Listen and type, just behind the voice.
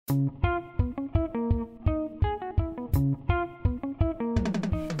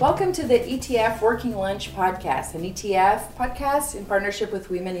Welcome to the ETF Working Lunch Podcast, an ETF podcast in partnership with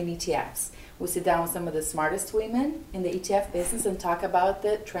Women in ETFs. We sit down with some of the smartest women in the ETF business and talk about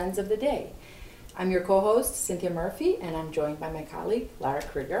the trends of the day. I'm your co-host, Cynthia Murphy, and I'm joined by my colleague, Lara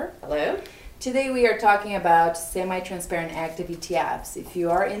Krieger. Hello. Today we are talking about semi-transparent active ETFs. If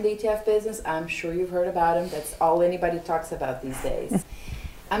you are in the ETF business, I'm sure you've heard about them. That's all anybody talks about these days.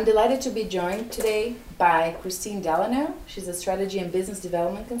 I'm delighted to be joined today by Kristine Delano. She's a strategy and business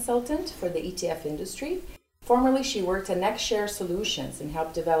development consultant for the ETF industry. Formerly, she worked at NextShares Solutions and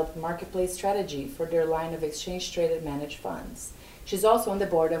helped develop marketplace strategy for their line of exchange-traded managed funds. She's also on the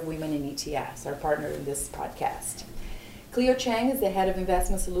board of Women in ETFs, our partner in this podcast. Cleo Chang is the head of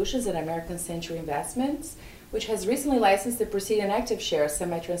investment solutions at American Century Investments, which has recently licensed the Kristine and ActiveShares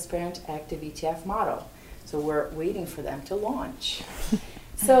semi-transparent active ETF model. So we're waiting for them to launch.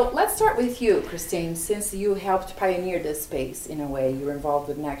 So let's start with you, Kristine, since you helped pioneer this space in a way. You were involved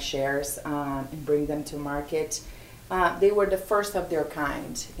with NextShares and bring them to market. They were the first of their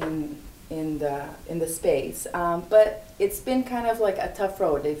kind in the space, but it's been kind of like a tough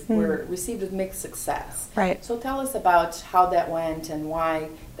road. They were received with mixed success. Right. So tell us about how that went and why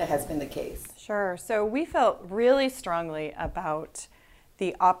that has been the case. Sure. So we felt really strongly about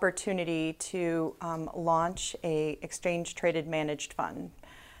the opportunity to launch a exchange-traded managed fund.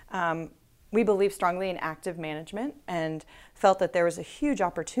 We believe strongly in active management and felt that there was a huge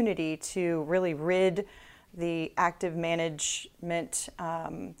opportunity to really rid the active management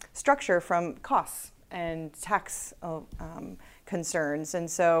structure from costs and tax concerns. And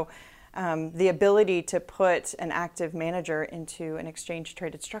so the ability to put an active manager into an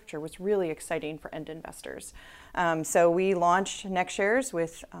exchange-traded structure was really exciting for end investors. So we launched NextShares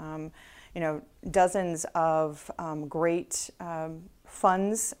with dozens of great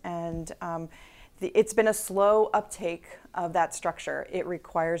funds, and it's been a slow uptake of that structure. It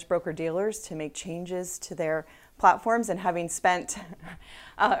requires broker-dealers to make changes to their platforms, and having spent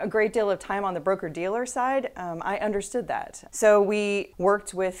a great deal of time on the broker-dealer side, I understood that. So we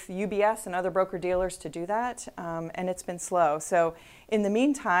worked with UBS and other broker-dealers to do that, and it's been slow. So in the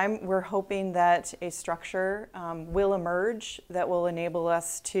meantime, we're hoping that a structure will emerge that will enable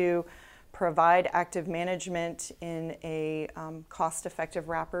us to provide active management in a cost-effective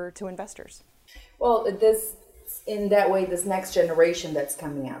wrapper to investors. Well, in that way, this next generation that's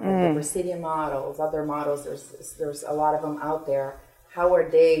coming out, like the Presidium models, other models, there's a lot of them out there. How are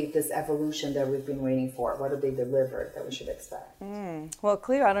they, this evolution that we've been waiting for? What do they deliver that we should expect? Well,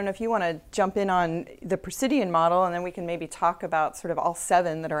 Cleo, I don't know if you want to jump in on the Presidium model, and then we can maybe talk about sort of all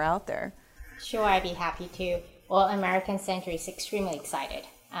 7 that are out there. Sure, I'd be happy to. Well, American Century is extremely excited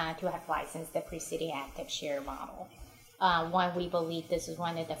to have licensed the Presidium ActiveShare model. One, we believe this is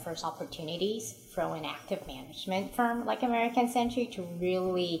one of the first opportunities for an active management firm like American Century to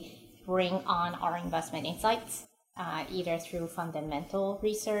really bring on our investment insights, either through fundamental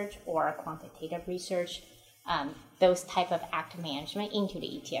research or quantitative research, those type of active management into the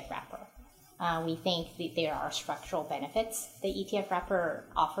ETF wrapper. We think that there are structural benefits the ETF wrapper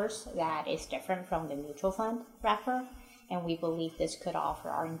offers that is different from the mutual fund wrapper. And we believe this could offer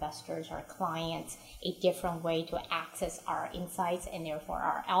our investors, our clients, a different way to access our insights and therefore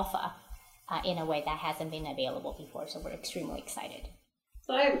our alpha in a way that hasn't been available before. So we're extremely excited.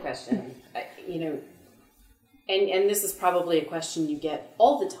 So I have a question, and this is probably a question you get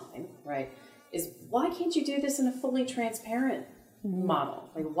all the time, right? Is why can't you do this in a fully transparent model?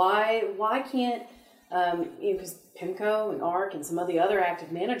 Like why can't, because PIMCO and ARC and some of the other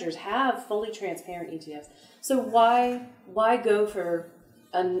active managers have fully transparent ETFs. So why go for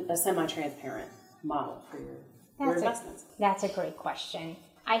a semi-transparent model for your investments? That's a great question.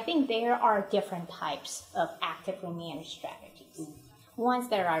 I think there are different types of actively managed strategies. Ones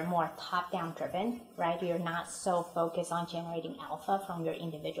that are more top-down driven, right? You're not so focused on generating alpha from your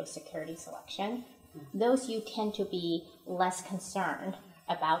individual security selection. Those you tend to be less concerned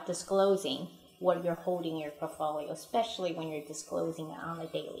about disclosing what you're holding in your portfolio, especially when you're disclosing it on a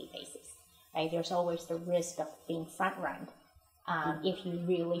daily basis, right? There's always the risk of being front-run if you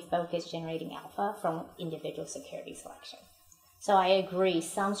really focus generating alpha from individual security selection. So I agree,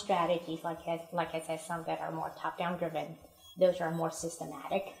 some strategies, like I said, some that are more top-down driven, those are more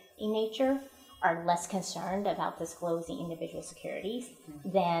systematic in nature, are less concerned about disclosing individual securities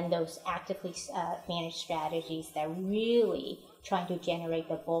than those actively managed strategies that really try to generate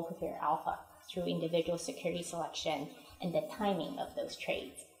the bulk of their alpha through individual security selection and the timing of those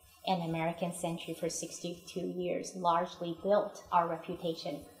trades. And American Century for 62 years largely built our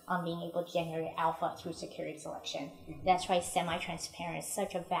reputation on being able to generate alpha through security selection. That's why semi-transparent is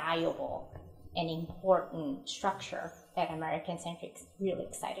such a valuable and important structure that American Century is really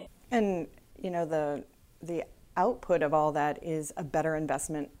excited. And the output of all that is a better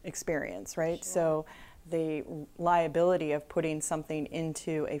investment experience, right? Sure. So the liability of putting something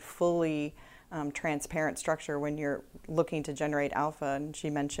into a fully transparent structure when you're looking to generate alpha, and she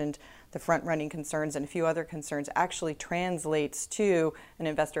mentioned the front-running concerns and a few other concerns, actually translates to an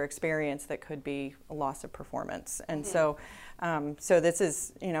investor experience that could be a loss of performance. And so this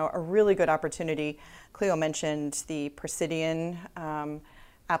is a really good opportunity. Cleo mentioned the Presidian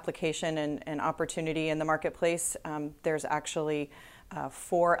application and opportunity in the marketplace. There's actually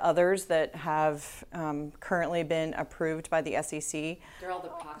 4 others that have currently been approved by the SEC. They're all the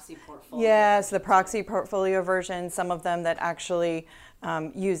proxy portfolio. Yes, the proxy portfolio version. Some of them that actually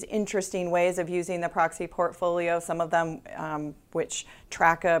use interesting ways of using the proxy portfolio. Some of them which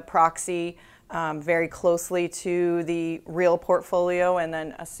track a proxy very closely to the real portfolio and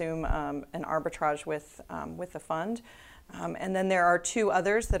then assume an arbitrage with the fund. And then there are 2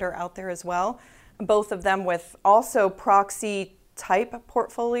 others that are out there as well. Both of them with also proxy type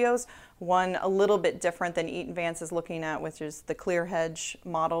portfolios, one a little bit different than Eaton Vance is looking at, which is the clear hedge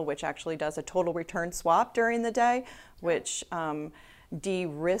model, which actually does a total return swap during the day, which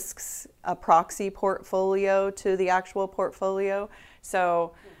de-risks a proxy portfolio to the actual portfolio.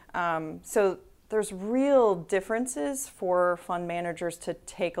 So there's real differences for fund managers to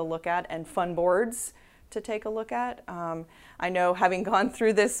take a look at and fund boards to take a look at. I know, having gone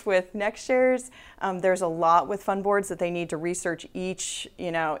through this with NextShares, there's a lot with fund boards that they need to research each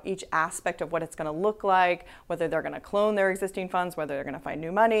aspect of what it's going to look like, whether they're going to clone their existing funds, whether they're going to find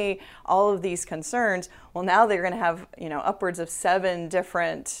new money, all of these concerns. Well, now they're going to have upwards of 7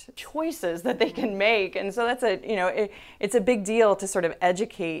 different choices that they can make, and so that's it's a big deal to sort of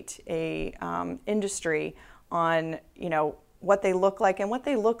educate a industry on what they look like and what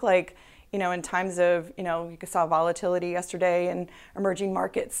they look like. In times of, you saw volatility yesterday in emerging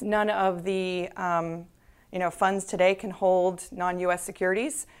markets. None of the, funds today can hold non-U.S.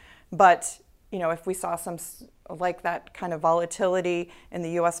 securities. But, if we saw some like that kind of volatility in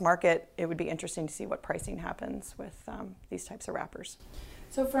the U.S. market, it would be interesting to see what pricing happens with these types of wrappers.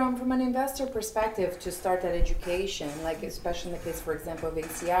 So from an investor perspective, to start that education, like especially in the case, for example, of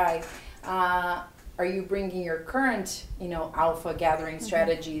ACI, are you bringing your current, alpha gathering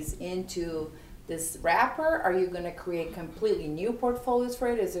strategies into this wrapper? Are you going to create completely new portfolios for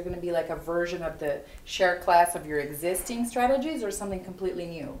it? Is there going to be like a version of the share class of your existing strategies or something completely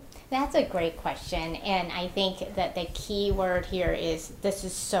new? That's a great question. And I think that the key word here is this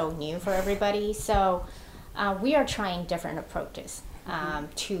is so new for everybody. So we are trying different approaches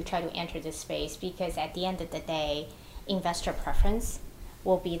to try to enter this space, because at the end of the day, investor preference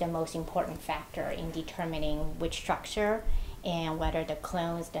will be the most important factor in determining which structure and whether the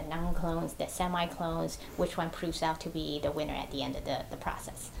clones, the non-clones, the semi-clones, which one proves out to be the winner at the end of the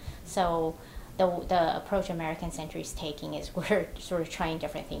process. So the approach American Century is taking is we're sort of trying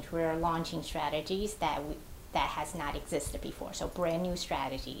different things. We're launching strategies that has not existed before. So brand new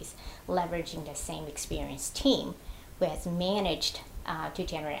strategies, leveraging the same experienced team who has managed to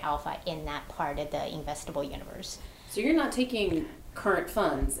generate alpha in that part of the investable universe. So you're not taking current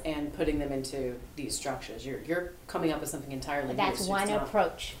funds and putting them into these structures. You're coming up with something entirely new. That's one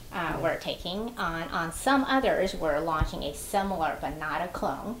approach we're taking. On some others, we're launching a similar but not a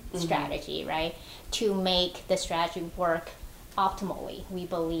clone strategy, right? To make the strategy work optimally, we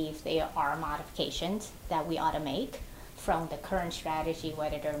believe there are modifications that we ought to make from the current strategy,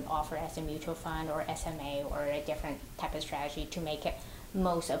 whether they're offered as a mutual fund or SMA or a different type of strategy, to make it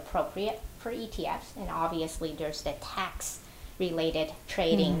most appropriate for ETFs. And obviously there's the tax related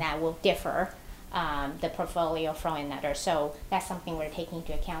trading that will differ the portfolio from another. So that's something we're taking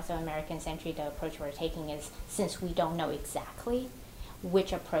into account. So American Century, the approach we're taking is, since we don't know exactly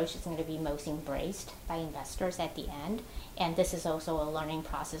which approach is going to be most embraced by investors at the end, and this is also a learning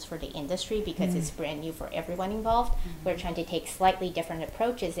process for the industry because it's brand new for everyone involved, we're trying to take slightly different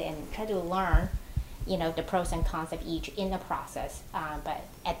approaches and try to learn the pros and cons of each in the process. But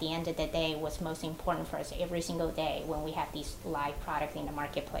at the end of the day, what's most important for us every single day when we have these live products in the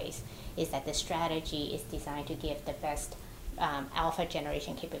marketplace is that the strategy is designed to give the best alpha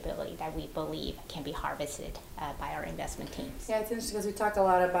generation capability that we believe can be harvested by our investment teams. Yeah, it's interesting because we talk a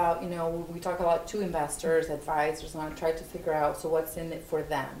lot about, we talk a lot to investors, advisors, and try to figure out, so what's in it for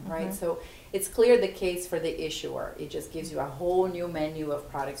them, right? So it's clear the case for the issuer. It just gives you a whole new menu of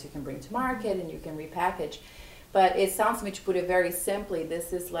products you can bring to market and you can repackage. But it sounds to me, to put it very simply,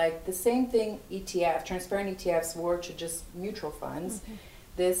 this is like the same thing transparent ETFs were to just mutual funds.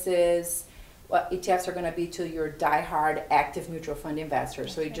 this is what ETFs are going to be to your diehard active mutual fund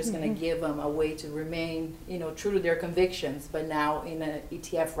investors. So you're just going to give them a way to remain, true to their convictions, but now in an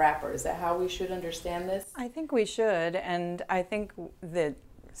ETF wrapper. Is that how we should understand this? I think we should, and I think that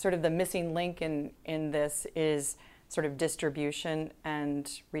sort of the missing link in this is sort of distribution and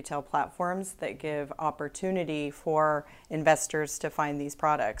retail platforms that give opportunity for investors to find these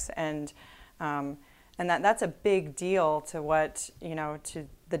products, and that's a big deal to what to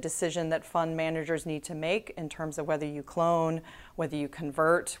the decision that fund managers need to make in terms of whether you clone, whether you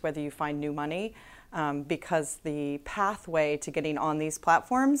convert, whether you find new money, because the pathway to getting on these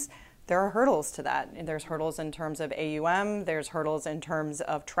platforms, there are hurdles to that. And there's hurdles in terms of AUM, there's hurdles in terms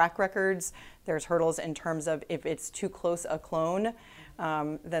of track records, there's hurdles in terms of if it's too close a clone,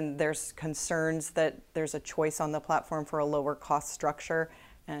 then there's concerns that there's a choice on the platform for a lower cost structure.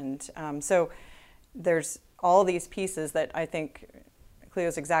 And so there's all these pieces that I think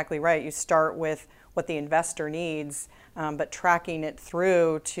Cleo's exactly right. You start with what the investor needs, but tracking it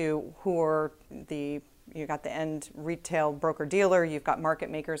through to who are you got the end retail broker dealer, you've got market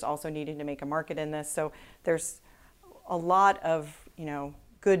makers also needing to make a market in this. So there's a lot of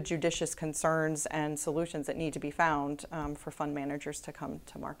good judicious concerns and solutions that need to be found for fund managers to come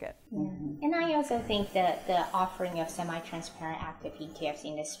to market. Yeah. And I also think that the offering of semi-transparent active ETFs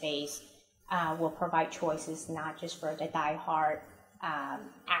in this space will provide choices not just for the diehard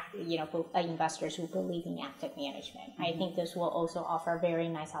investors who believe in active management. I think this will also offer a very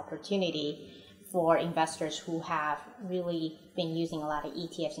nice opportunity for investors who have really been using a lot of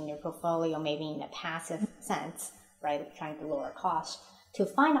ETFs in their portfolio, maybe in a passive sense, right, trying to lower costs, to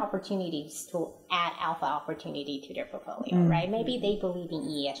find opportunities to add alpha opportunity to their portfolio, right? Maybe they believe in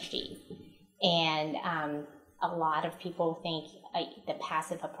ESG, and a lot of people think the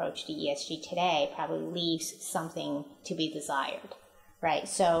passive approach to ESG today probably leaves something to be desired, right?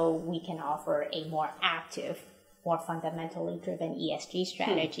 So we can offer a more active, more fundamentally driven ESG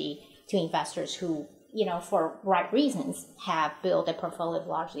strategy to investors who, for right reasons, have built a portfolio of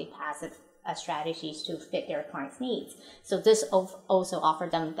largely passive strategies to fit their clients' needs. So this also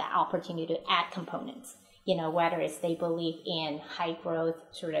offers them the opportunity to add components, whether it's they believe in high growth,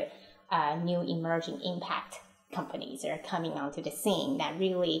 sort of new emerging impact companies that are coming onto the scene that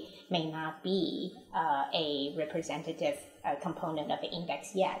really may not be a representative component of the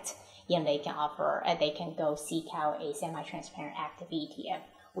index yet. They can go seek out a semi-transparent active ETF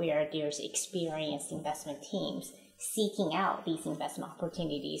where there's experienced investment teams seeking out these investment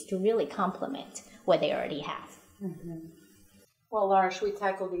opportunities to really complement what they already have. Well, Laura, should we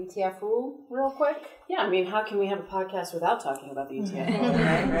tackle the ETF rule real quick? Yeah, how can we have a podcast without talking about the ETF rule,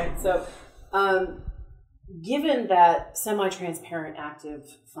 right? So, given that semi-transparent active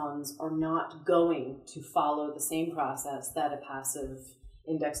funds are not going to follow the same process that a passive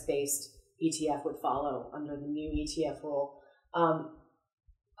index-based ETF would follow under the new ETF rule,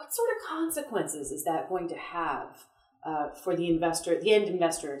 what sort of consequences is that going to have for the end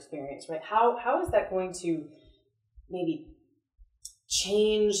investor experience, right? How is that going to maybe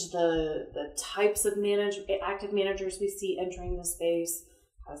change the types of active managers we see entering the space?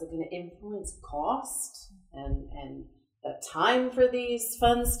 How is it going to influence cost and the time for these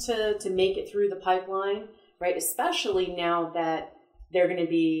funds to make it through the pipeline, right? Especially now that they're going to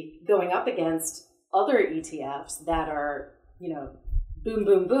be going up against other ETFs that are, boom,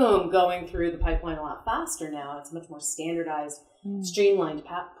 boom, boom, going through the pipeline a lot faster now. It's a much more standardized, streamlined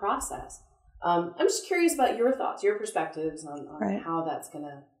process. I'm just curious about your thoughts, your perspectives on how that's going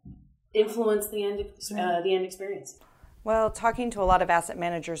to influence the end experience. Well, talking to a lot of asset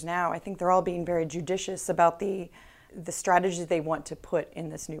managers now, I think they're all being very judicious about the strategies they want to put in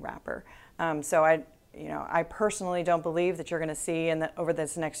this new wrapper. So I personally don't believe that you're going to see over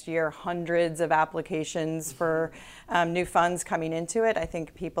this next year hundreds of applications for new funds coming into it. I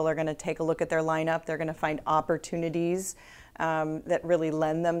think people are going to take a look at their lineup. They're going to find opportunities that really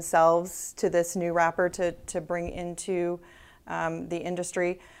lend themselves to this new wrapper to bring into the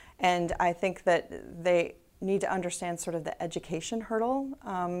industry. And I think that they need to understand sort of the education hurdle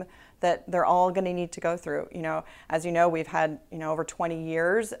that they're all going to need to go through. As you know, we've had over 20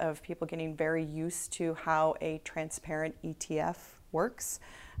 years of people getting very used to how a transparent ETF works.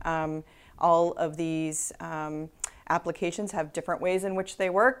 All of these applications have different ways in which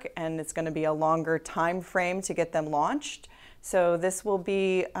they work, and it's going to be a longer time frame to get them launched. So this will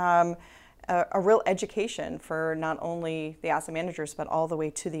be a real education for not only the asset managers, but all the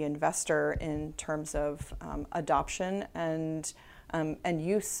way to the investor in terms of adoption and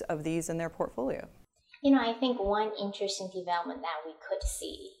use of these in their portfolio. I think one interesting development that we could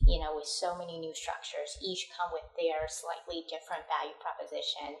see, with so many new structures, each come with their slightly different value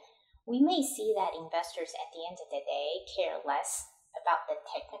proposition, we may see that investors at the end of the day care less about the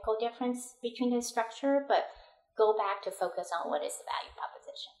technical difference between the structure, but go back to focus on what is the value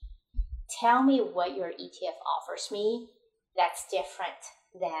proposition. Tell me what your ETF offers me that's different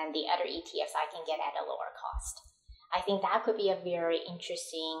than the other ETFs I can get at a lower cost. I think that could be a very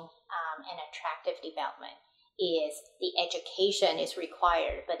interesting and attractive development. Is the education is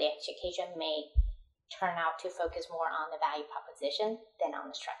required, but the education may turn out to focus more on the value proposition than on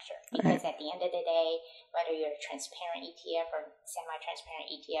the structure. Because at the end of the day, whether you're a transparent ETF or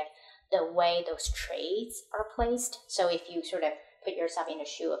semi-transparent ETF, the way those trades are placed, so if you sort of put yourself in the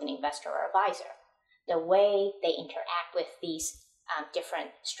shoe of an investor or advisor, the way they interact with these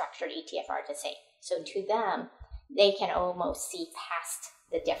different structured ETF are the same. So to them, they can almost see past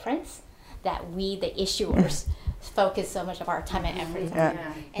the difference that we, the issuers, focus so much of our time and effort on.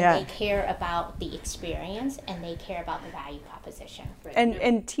 And they care about the experience and they care about the value proposition.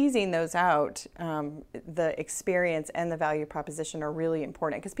 And teasing those out, the experience and the value proposition are really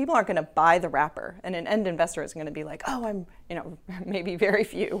important because people aren't going to buy the wrapper. And an end investor is going to be like, oh, I'm, maybe very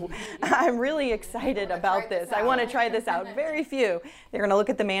few. I'm really excited about this. I want to try this out. Very few. They're going to look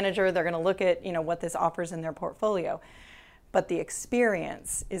at the manager. They're going to look at, what this offers in their portfolio. But the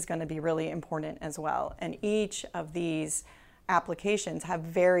experience is going to be really important as well. And each of these applications have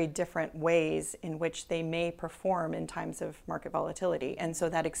very different ways in which they may perform in times of market volatility. And so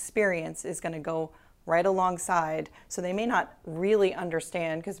that experience is going to go right alongside. So they may not really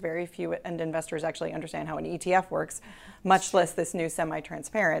understand, because very few end investors actually understand how an ETF works, much less this new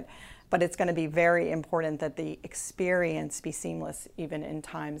semi-transparent. But it's going to be very important that the experience be seamless, even in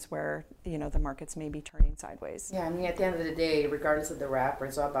times where, the markets may be turning sideways. Yeah, at the end of the day, regardless of the wrapper,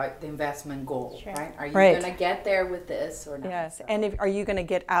 it's all about the investment goal, right? Are you Right. going to get there with this or not? Yes, So. and are you going to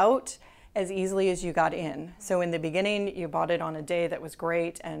get out as easily as you got in? So in the beginning, you bought it on a day that was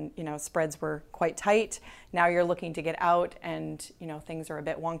great and, spreads were quite tight. Now you're looking to get out and, things are a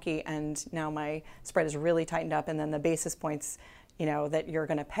bit wonky and now my spread is really tightened up and then the basis points that you're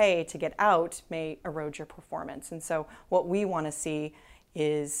going to pay to get out may erode your performance. And so what we want to see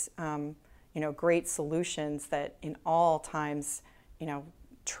is, great solutions that in all times,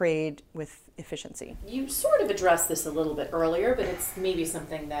 trade with efficiency. You sort of addressed this a little bit earlier, but it's maybe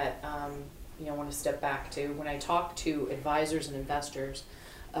something that, I want to step back to. When I talk to advisors and investors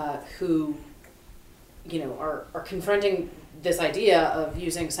who, are confronting this idea of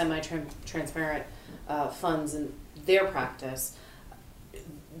using semi-transparent funds in their practice,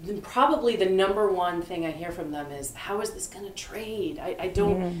 probably the number one thing I hear from them is, how is this going to trade? I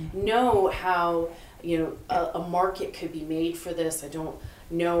don't know how, a market could be made for this. I don't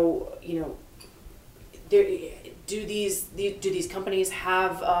know, do these companies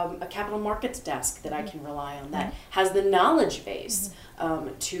have a capital markets desk that I can rely on that has the knowledge base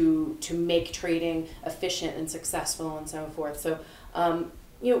to make trading efficient and successful and so forth. So,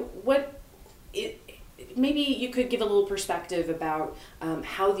 maybe you could give a little perspective about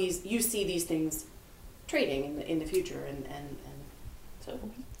how you see these things trading in the future and so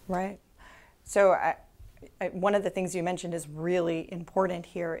forth. Right. So one of the things you mentioned is really important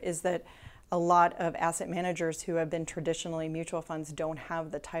here is that a lot of asset managers who have been traditionally mutual funds don't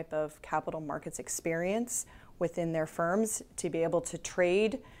have the type of capital markets experience within their firms to be able to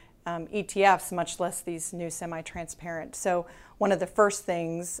trade ETFs, much less these new semi-transparent. So one of the first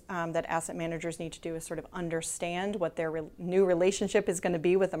things that asset managers need to do is sort of understand what their new relationship is going to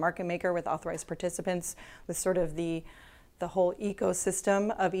be with the market maker, with authorized participants, with sort of the whole ecosystem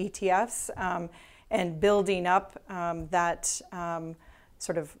of ETFs, and building up that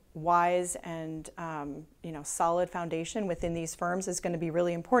sort of wise and solid foundation within these firms is going to be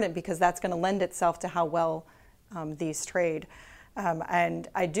really important, because that's going to lend itself to how well these trade. And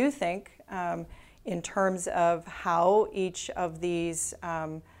I do think in terms of how each of these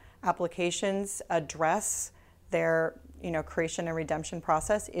applications address their creation and redemption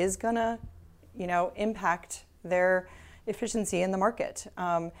process is going to impact their efficiency in the market.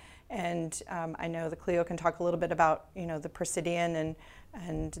 And I know the Cleo can talk a little bit about the Presidian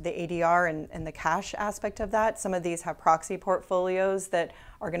and the ADR and the cash aspect of that. Some of these have proxy portfolios that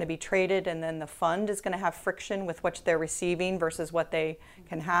are going to be traded, and then the fund is going to have friction with what they're receiving versus what they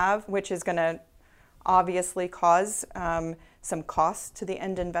can have, which is going to obviously cause some costs to the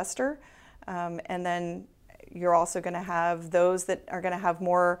end investor. And then you're also going to have those that are going to have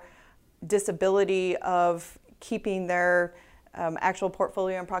more disability of keeping their actual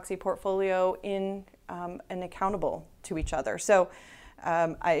portfolio and proxy portfolio in and accountable to each other. So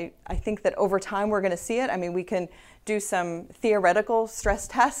I think that over time we're going to see it. I mean, we can do some theoretical stress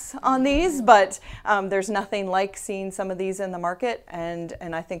tests on these, but there's nothing like seeing some of these in the market, and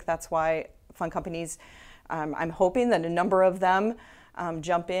I think that's why fund companies, I'm hoping that a number of them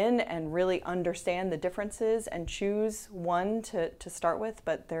jump in and really understand the differences and choose one to start with,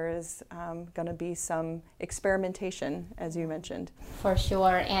 but there is going to be some experimentation, as you mentioned. For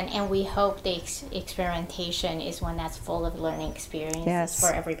sure, and we hope the experimentation is one that's full of learning experiences. Yes.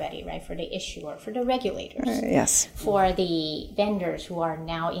 For everybody, right? For the issuer, for the regulators, yes, for the vendors who are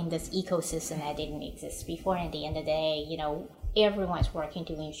now in this ecosystem that didn't exist before. And at the end of the day, you know, everyone's working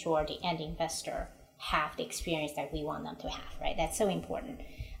to ensure the end investor have the experience that we want them to have, right? That's so important.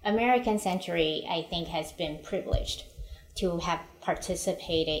 American Century, I think, has been privileged to have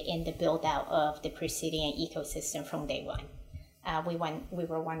participated in the build out of the Presidian ecosystem from day one. We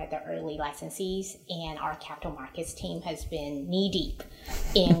were one of the early licensees, and our capital markets team has been knee deep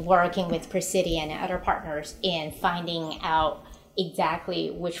in working with Presidian and other partners in finding out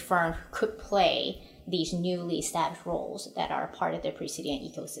exactly which firm could play these newly established roles that are part of the Presidian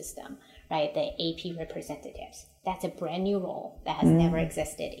ecosystem. Right, the AP representatives. That's a brand new role that has never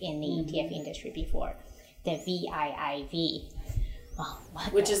existed in the ETF industry before. The VIIV,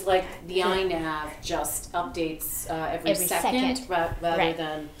 which is like the INAV, just updates every second. Rather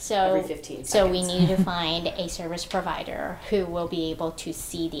than every 15 seconds. So we need to find a service provider who will be able to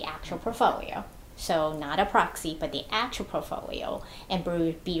see the actual portfolio. So not a proxy, but the actual portfolio, and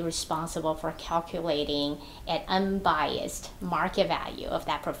be responsible for calculating an unbiased market value of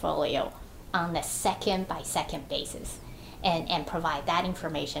that portfolio on a second-by-second basis, and provide that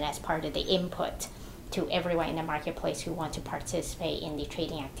information as part of the input to everyone in the marketplace who want to participate in the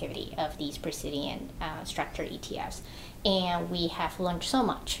trading activity of these Presidian structured ETFs. And we have learned so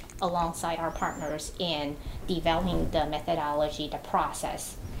much alongside our partners in developing the methodology, the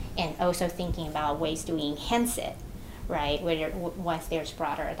process, and also thinking about ways to enhance it, right, once there's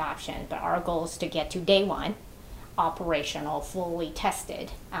broader adoption. But our goal is to get to day one, operational, fully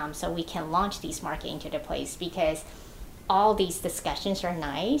tested, so we can launch these market into the place, because all these discussions are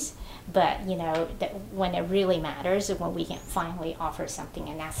nice, but you know, when it really matters is when we can finally offer something,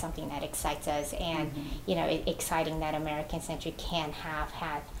 and that's something that excites us, and you know, it's exciting that American Century can have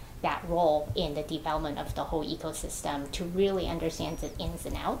had that role in the development of the whole ecosystem to really understand the ins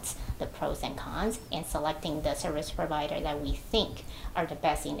and outs, the pros and cons, and selecting the service provider that we think are the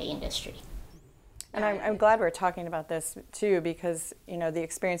best in the industry. And I'm glad we're talking about this too, because you know, the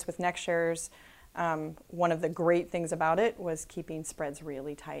experience with NextShares, one of the great things about it was keeping spreads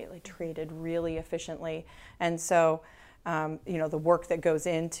really tightly, traded really efficiently, and so you know, the work that goes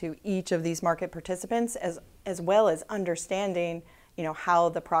into each of these market participants, as well as understanding, you know, how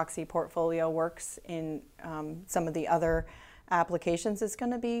the proxy portfolio works in some of the other applications is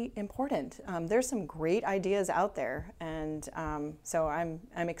going to be important. There's some great ideas out there, and so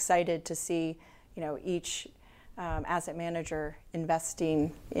I'm excited to see, you know, each asset manager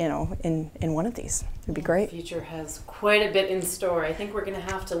investing, you know, in one of these. It'd be great. The future has quite a bit in store. I think we're going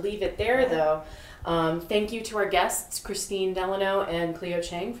to have to leave it there, though. Thank you to our guests, Kristine Delano and Cleo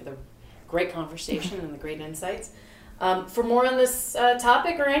Chang, for the great conversation and the great insights. For more on this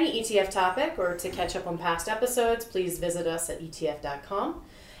topic or any ETF topic, or to catch up on past episodes, please visit us at ETF.com.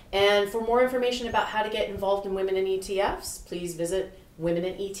 And for more information about how to get involved in women in ETFs, please visit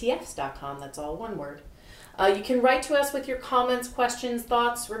womeninetfs.com. That's all one word. You can write to us with your comments, questions,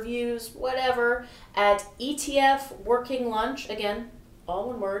 thoughts, reviews, whatever, at ETF Working Lunch. Again, all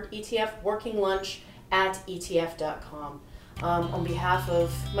one word, ETF Working Lunch at ETF.com. On behalf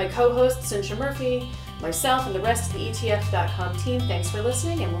of my co-host, Cynthia Murphy, myself, and the rest of the ETF.com team, thanks for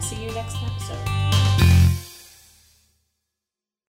listening, and we'll see you next episode.